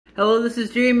Hello, this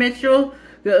is Jay Mitchell,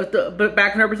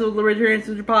 back in our episode of the Libertarian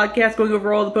Uncensored podcast, going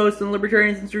over all the posts on the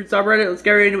Libertarian Uncensored subreddit. Let's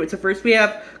get right into it. So first we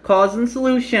have Cause and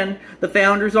Solution, the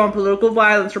founders on political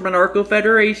violence from Anarcho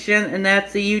Federation, and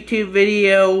that's a YouTube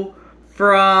video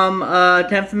from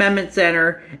 10th Amendment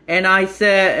Center. And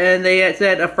they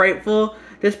said a frightful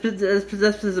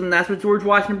despotism. That's what George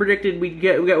Washington predicted we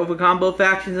get with a combo of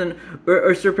factions and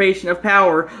usurpation of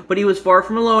power. But he was far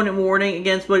from alone in warning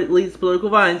against what leads to political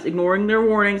violence. Ignoring their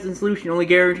warnings and solution only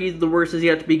guarantees the worst is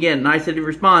yet to begin. And I said in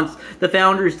response, the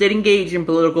founders did engage in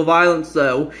political violence,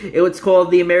 though. It was called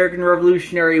the American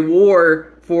Revolutionary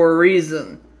War for a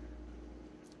reason.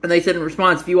 And they said in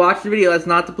response, if you watch the video, that's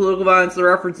not the political violence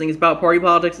they're referencing. It's about party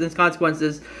politics and its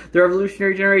consequences. The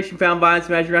revolutionary generation found violence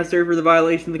a measure necessary for the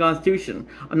violation of the Constitution.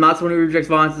 I'm not someone who rejects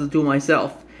violence as a tool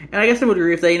myself. And I guess I would agree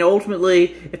with that.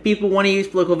 Ultimately, if people want to use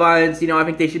political violence, I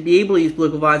think they should be able to use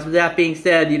political violence. With that being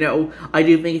said, I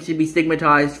do think it should be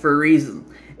stigmatized for a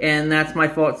reason. And that's my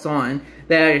thoughts on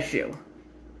that issue.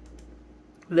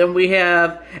 Then we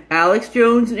have Alex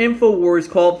Jones and InfoWars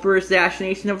called for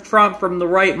assassination of Trump from the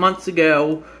right months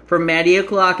ago from Maddie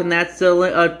O'Clock, and that's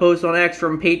a post on X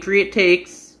from Patriot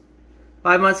Takes.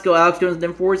 5 months ago, Alex Jones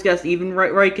and InfoWars guest Even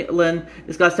Reichland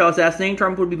discussed how assassinating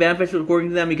Trump would be beneficial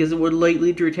according to them because it would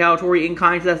lead to retaliatory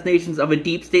in-kind assassinations of a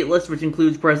deep state list which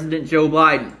includes President Joe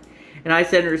Biden. And I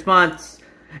said in response,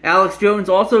 Alex Jones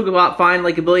also got fined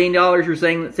like $1 billion for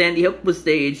saying that Sandy Hook was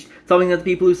staged, something that the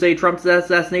people who say Trump's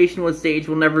assassination was staged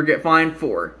will never get fined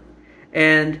for.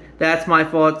 And that's my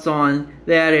thoughts on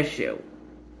that issue.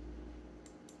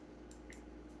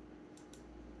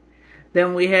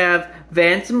 Then we have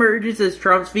Vance emerges as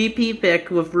Trump's VP pick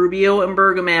with Rubio and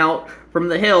Burgum out from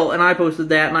the Hill, and I posted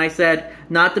that, and I said,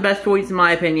 not the best choice in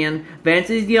my opinion. Vance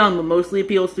is young, but mostly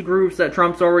appeals to groups that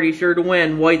Trump's already sure to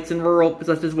win,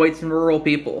 such as whites and rural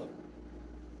people.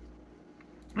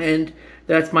 And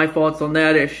that's my thoughts on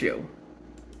that issue.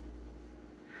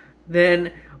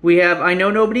 Then we have, I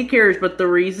know nobody cares, but the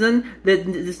reason that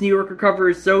this New Yorker cover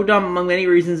is so dumb, among many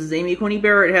reasons, is Amy Coney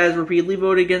Barrett has repeatedly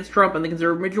voted against Trump and the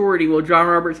conservative majority, while John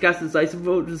Roberts cast a decisive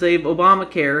vote to save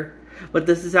Obamacare. But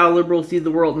this is how liberals see the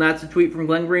world, and that's a tweet from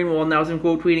Glenn Greenwald, and that was him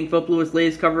quote-tweeting Philip Lewis'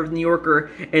 latest cover of the New Yorker,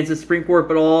 and it's the Supreme Court,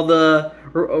 but all the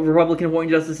Republican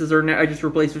appointed justices are now just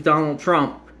replaced with Donald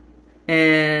Trump.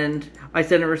 And I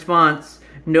said in response,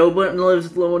 no one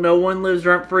lives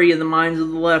rent-free in the minds of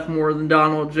the left more than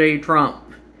Donald J.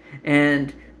 Trump.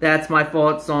 And that's my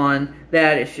thoughts on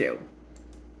that issue.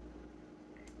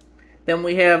 Then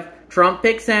we have Trump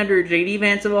picks Senator J.D.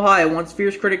 Vance of Ohio, once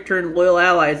fierce critic turned loyal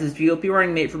ally, as his GOP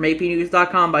running mate from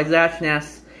APnews.com by Zach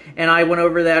Ness. And I went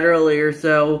over that earlier,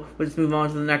 so let's move on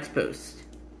to the next post.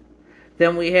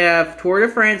 Then we have Tour de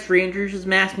France reintroduces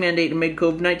mask mandate amid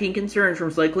COVID-19 concerns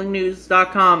from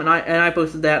cyclingnews.com, and I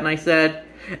posted that, and I said,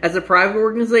 as a private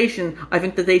organization, I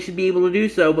think that they should be able to do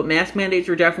so, but mask mandates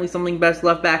are definitely something best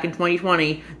left back in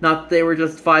 2020, not that they were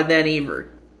justified then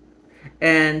either.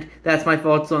 And that's my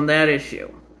thoughts on that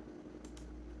issue.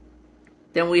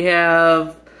 Then we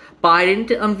have Biden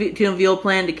to unveil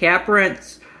plan to cap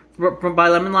rents by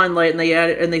Lemon Line Light,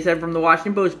 and they said from the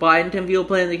Washington Post, Biden to unveil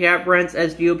plan to cap rents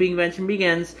as GOP convention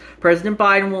begins. President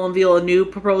Biden will unveil a new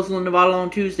proposal in Nevada on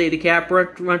Tuesday to cap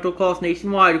rental costs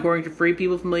nationwide, according to free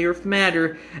people familiar with the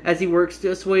matter, as he works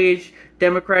to assuage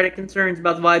Democratic concerns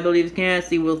about the viability of his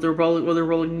candidacy while the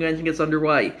Republican convention gets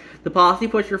underway. The policy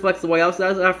push reflects the White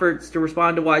House's efforts to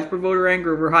respond to widespread voter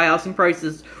anger over high housing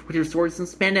prices, which have soared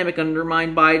since the pandemic and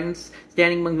undermined Biden's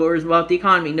standing among voters about the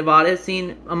economy. Nevada has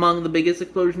seen among the biggest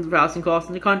explosions of housing costs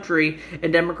in the country,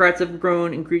 and Democrats have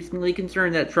grown increasingly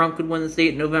concerned that Trump could win the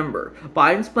state in November.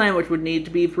 Biden's plan, which would need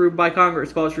to be approved by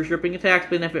Congress, calls for stripping a tax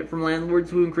benefit from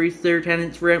landlords who increase their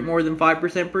tenants' rent more than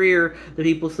 5% per year, the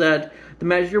people said. The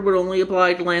measure would only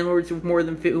apply to landlords who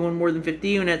own more than 50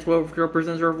 units, which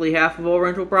represents roughly half of all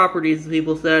rental properties, the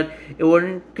people said. It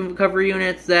wouldn't cover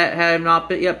units that have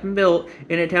not yet been built,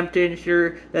 in an attempt to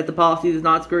ensure that the policy does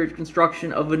not discourage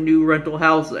construction of a new rental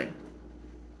housing.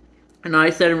 And I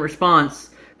said in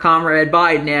response, Comrade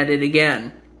Biden added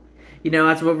again.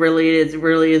 That's what really it is. It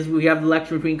really is, we have the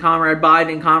election between Comrade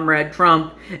Biden and Comrade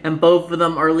Trump, and both of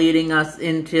them are leading us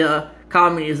into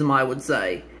communism, I would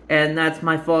say. And that's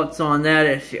my thoughts on that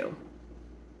issue.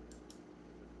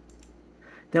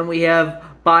 Then we have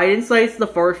Biden cites the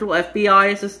partial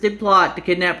FBI-assisted plot to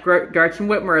kidnap Gretchen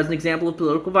Whitmer as an example of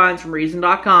political violence from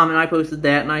Reason.com, and I posted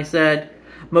that, and I said,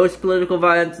 most political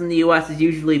violence in the U.S. is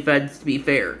usually feds to be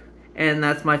fair. And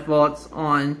that's my thoughts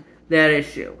on that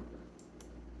issue.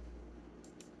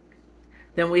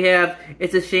 Then we have,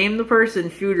 it's a shame the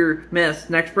person, shooter, missed.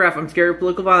 Next breath, I'm scared of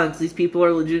political violence. These people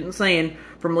are legit insane.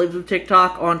 From Lives of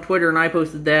TikTok on Twitter, and I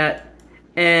posted that.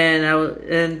 And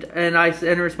I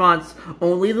said in response,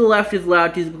 only the left is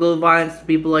allowed to use political violence to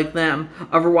people like them.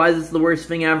 Otherwise, it's the worst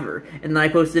thing ever. And then I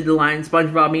posted the line,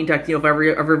 SpongeBob mean text, if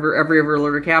every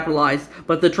letter capitalized.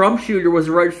 But the Trump shooter was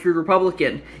a registered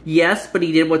Republican. Yes, but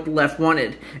he did what the left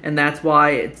wanted. And that's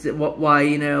why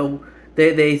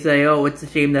they say, oh, it's a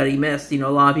shame that he missed, a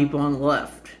lot of people on the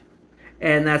left.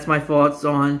 And that's my thoughts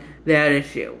on that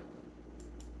issue.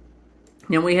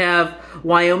 Then we have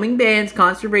Wyoming bans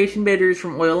conservation bidders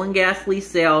from oil and gas lease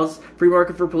sales. Free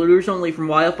market for polluters only from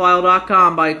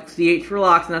wildfile.com by CH for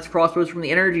Locks, and that's crosspost from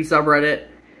the energy subreddit.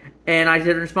 And I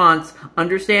said in response,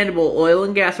 understandable, oil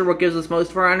and gas are what gives us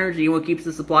most of our energy and what keeps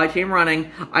the supply chain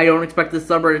running. I don't expect this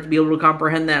subreddit to be able to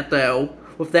comprehend that, though.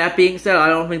 With that being said, I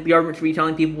don't think the government should be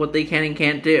telling people what they can and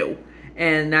can't do.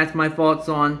 And that's my thoughts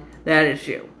on that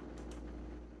issue.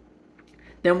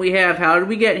 Then we have How Did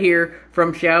We Get Here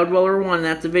from Shadow Dweller 1.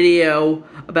 That's a video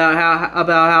about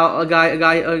how a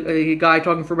guy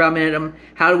talking for about a minute.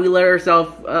 How do we let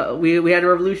ourselves? We had a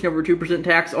revolution over 2%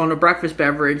 tax on a breakfast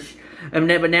beverage,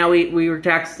 but now we were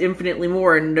taxed infinitely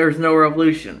more, and there's no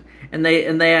revolution. And they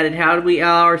added, how do we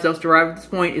allow ourselves to arrive at this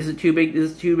point? Is it too big?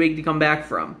 Is it too big to come back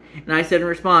from? And I said in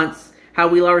response, how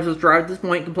we allow ourselves to arrive at this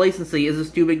point, complacency, is this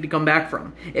too big to come back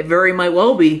from? It very might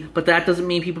well be, but that doesn't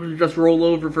mean people should just roll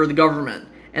over for the government.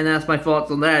 And that's my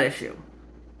thoughts on that issue.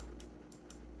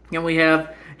 And we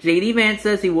have J.D. Vance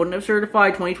says he wouldn't have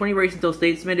certified 2020 race until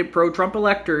states submitted pro-Trump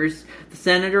electors. The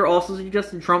senator also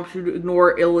suggested Trump should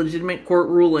ignore illegitimate court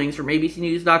rulings from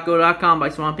abcnews.go.com by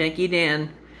Swampanky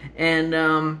Dan.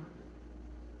 And,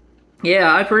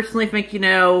 yeah, I personally think,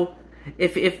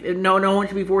 if no one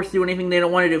should be forced to do anything they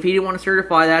don't want to do. If he didn't want to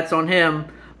certify, that's on him.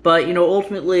 But,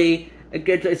 ultimately,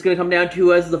 it's going to come down to who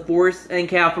has the force and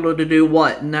capital to do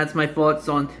what. And that's my thoughts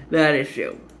on that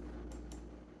issue.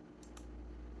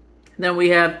 Then we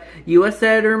have U.S.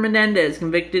 Senator Menendez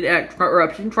convicted at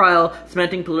corruption trial,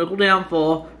 cementing political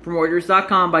downfall from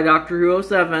Reuters.com by Dr. Who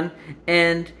 07.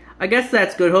 And I guess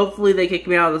that's good. Hopefully they kick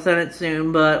me out of the Senate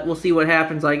soon, but we'll see what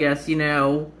happens, I guess,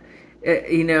 maybe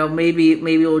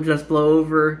it'll just blow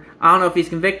over. I don't know if he's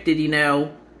convicted,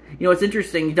 it's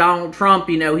interesting. Donald Trump,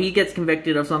 he gets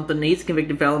convicted of something, and he's a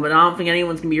convicted felon, but I don't think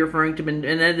anyone's going to be referring to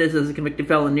Menendez as a convicted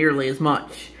felon nearly as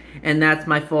much. And that's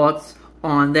my thoughts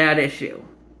on that issue.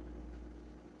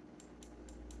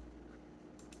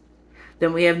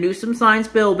 Then we have Newsom signs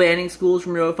bill banning schools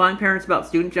from notifying parents about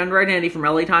student gender identity from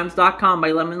LATimes.com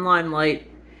by Lemon Limelight.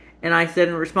 And I said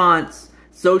in response,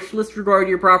 socialists regard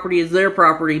your property as their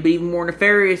property, but even more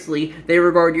nefariously, they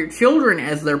regard your children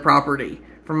as their property.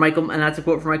 From Michael, and that's a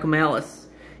quote from Michael Malice.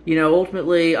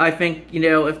 Ultimately, I think,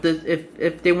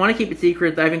 if they want to keep it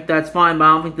secret, I think that's fine, but I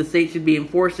don't think the state should be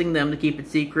enforcing them to keep it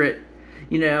secret.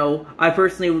 I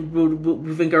personally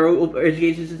would think our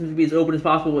education system should be as open as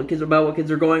possible about what kids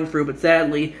are going through, but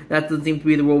sadly, that doesn't seem to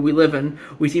be the world we live in.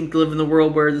 We seem to live in the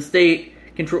world where the state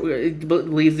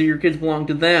believes that your kids belong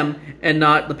to them and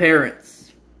not the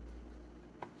parents.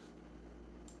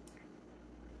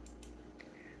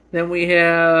 Then we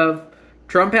have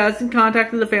Trump hasn't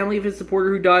contacted the family of his supporter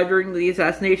who died during the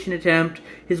assassination attempt.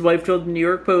 His wife told the New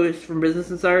York Post from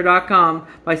BusinessInsider.com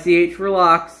by CH for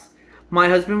Locks. My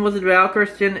husband was a devout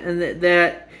Christian and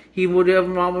that he would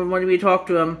have wanted me to talk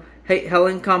to him.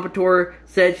 Helen Competore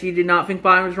said she did not think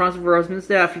Biden was responsible for her husband's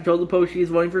death. She told the Post she is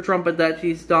voting for Trump, but that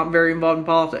she's not very involved in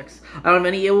politics. I don't have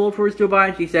any ill will towards Joe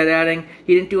Biden, she said, adding,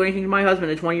 he didn't do anything to my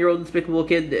husband, a 20-year-old despicable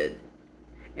kid did.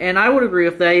 And I would agree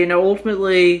with that.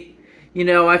 Ultimately,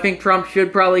 I think Trump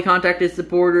should probably contact his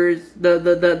supporters,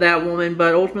 that woman,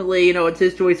 but ultimately, it's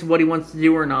his choice of what he wants to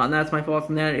do or not, and that's my thoughts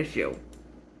on that issue.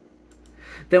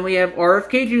 Then we have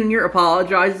RFK Jr.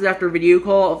 apologizes after a video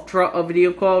call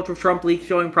of Trump leaks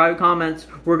showing private comments.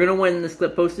 We're going to win. This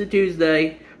clip posted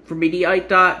Tuesday from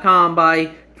Mediaite.com by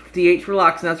CH for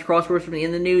Locks, and that's a crossword from the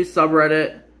In the News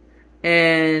subreddit.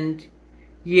 And,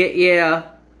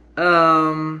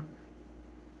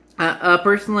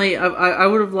 personally, I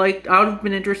would have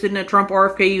been interested in a Trump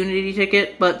RFK unity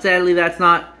ticket, but sadly that's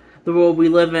not the world we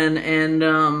live in, and,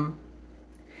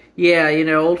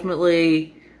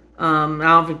 ultimately, I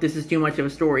don't think this is too much of a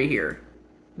story here.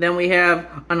 Then we have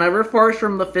another farce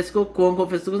from the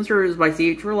quote-unquote fiscal conservatives by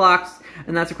CH for Locks,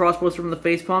 and that's a cross-post from the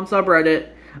Facepalm subreddit.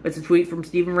 It's a tweet from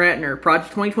Stephen Ratner.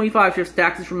 Project 2025 shifts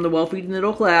taxes from the wealthy to the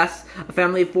middle class. A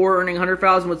family of 4 earning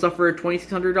 $100,000 would suffer a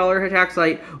 $2,600 tax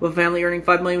hike, with a family earning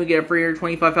 $5 million would get a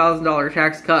 $325,000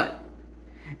 tax cut.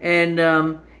 And,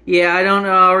 Yeah, I don't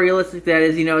know how realistic that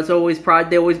is. It's always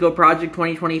they always go Project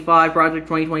 2025, Project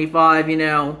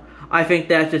 2025. I think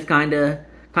that's just kind of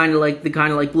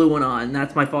like blue one on.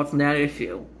 That's my thoughts on that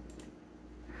issue.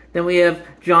 Then we have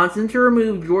Johnson to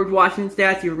remove George Washington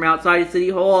statue from outside the City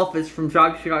Hall office from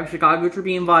Chicago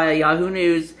Tribune via Yahoo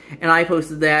News, and I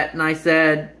posted that, and I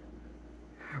said,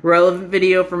 relevant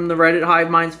video from the Reddit Hive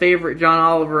Mind's favorite, John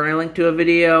Oliver, and I linked to a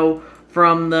video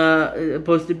from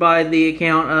posted by the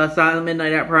account Silent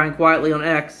Midnight at Prying Quietly on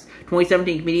X.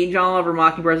 2017, comedian John Oliver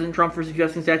mocking President Trump for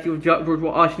suggesting statue of George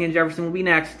Washington Jefferson will be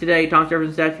next. Today, Thomas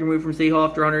Jefferson statue removed from City Hall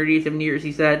after 187 years,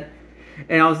 he said.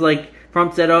 And I was like,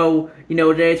 Trump said,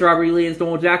 today it's Robert E. Lee and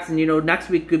Stonewall Jackson, next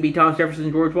week could be Thomas Jefferson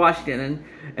and George Washington.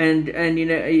 And then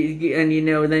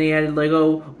he added, like,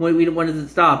 when does it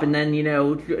stop? And then,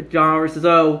 John Oliver says,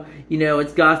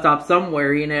 it's gotta stop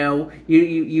somewhere, you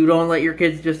don't let your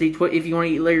kids just eat, if you want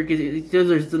to let your kids eat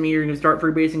scissors, doesn't mean you're going to start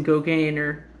freebasing cocaine,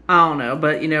 or, I don't know,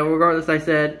 but, regardless, I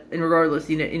said, and regardless,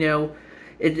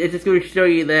 it's just going to show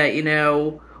you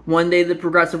that, one day the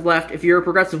progressive left, if you're a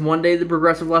progressive, one day the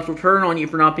progressive left will turn on you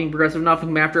for not being progressive enough and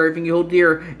come after everything you hold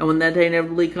dear, and when that day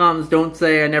inevitably comes, don't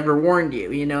say I never warned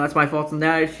you, that's my fault on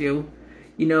that issue.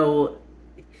 What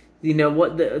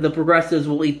the progressives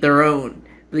will eat their own.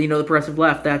 The progressive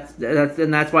left,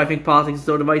 that's why I think politics is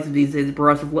so divisive these days. The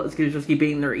progressive left is going to just keep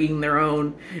eating their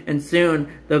own, and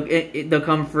soon they'll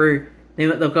come for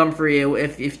you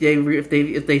if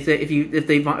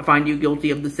they find you guilty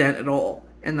of dissent at all.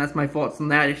 And that's my thoughts on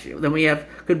that issue. Then we have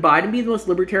Goodbye to be the most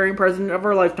libertarian president of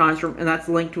our lifetimes, and that's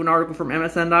a link to an article from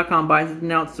MSN.com. Biden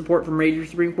announced support for major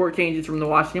Supreme Court changes from the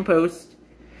Washington Post.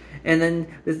 And then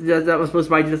that was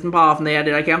posted by Justin Poff, and they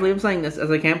added, I can't believe I'm saying this,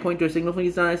 as I can't point to a single thing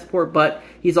he's done I support, but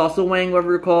he's also weighing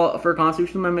whether to call for a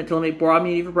constitutional amendment to limit broad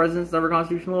immunity for presidents and other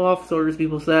constitutional office holders,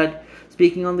 people said.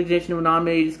 Speaking on the condition of a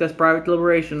nominee to discuss private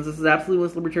deliberations, this is absolutely the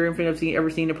most libertarian thing I've ever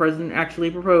seen a president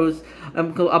actually propose. A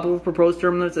couple of proposed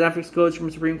term limits and ethics codes from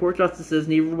Supreme Court justices,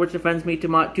 neither of which offends me too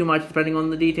much, depending on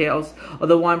the details.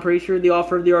 Although I'm pretty sure the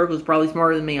author of the article is probably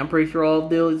smarter than me, I'm pretty sure all of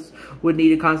those would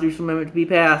need a constitutional amendment to be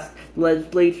passed. The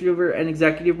legislature and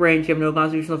executive branch have no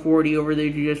constitutional authority over the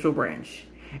judicial branch.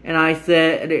 And I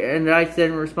said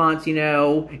in response, in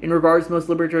regards to the most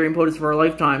libertarian POTUS of our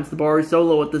lifetimes, the bar is so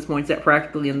low at this point, set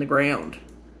practically in the ground.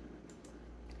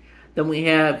 Then we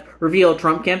have revealed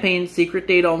Trump campaign secret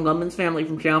data on Gunman's family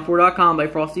from Channel4.com by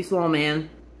Frosty Slawman.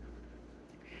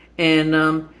 And,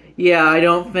 I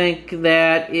don't think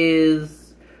that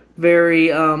is very,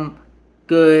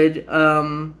 good,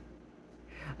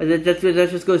 that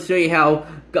just goes to show you how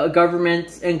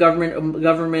government and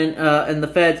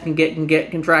the feds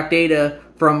can track data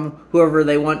from whoever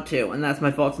they want to, and that's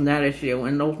my thoughts on that issue.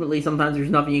 And ultimately, sometimes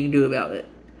there's nothing you can do about it.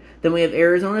 Then we have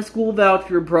Arizona school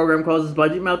voucher program causes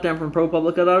budget meltdown from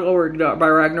ProPublica.org by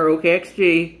Ragnar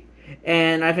OKXG.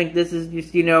 And I think this is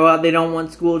just, they don't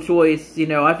want school choice.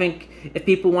 I think if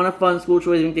people want to fund school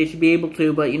choice, I think they should be able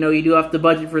to, but, you do have to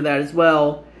budget for that as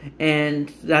well. And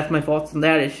that's my thoughts on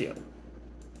that issue.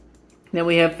 Then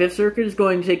we have Fifth Circuit is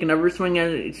going to take another swing at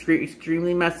an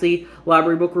extremely messy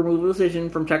library book removal decision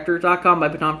from Checkdirt.com by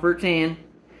Baton Fertan.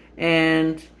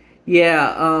 And,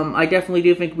 I definitely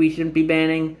do think we shouldn't be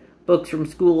banning books from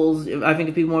schools. I think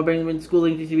if people want to bring them into schools,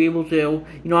 they should be able to.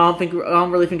 I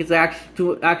don't really think it's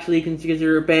actually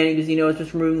considered banning, because, it's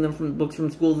just removing them from books from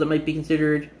schools that might be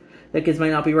considered, that kids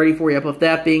might not be ready for yet. But with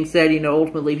that being said,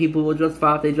 ultimately people will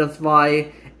justify if they justify,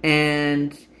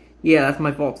 and, that's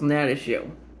my thoughts on that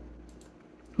issue.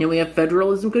 And we have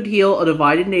Federalism Could Heal a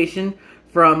Divided Nation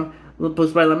from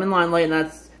posted by Lemon Limelight,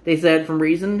 and they said, from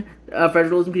reason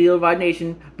federalism could heal a divided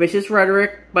nation, vicious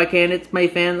rhetoric by candidates may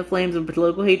fan the flames of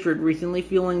political hatred, recently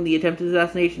fueling the attempted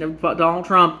assassination of Donald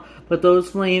Trump, but those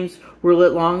flames were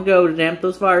lit long ago. To damp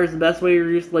those fires, the best way to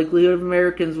reduce the likelihood of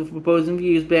Americans with opposing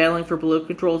views battling for political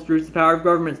control is to reduce the power of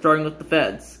government, starting with the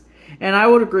feds. And I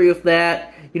would agree with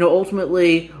that.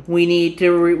 Ultimately, we need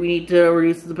to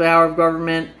reduce the power of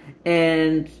government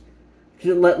and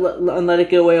let it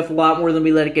get away with a lot more than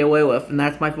we let it get away with. And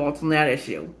that's my thoughts on that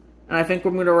issue. And I think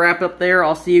we're going to wrap up there.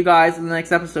 I'll see you guys in the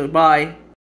next episode. Bye.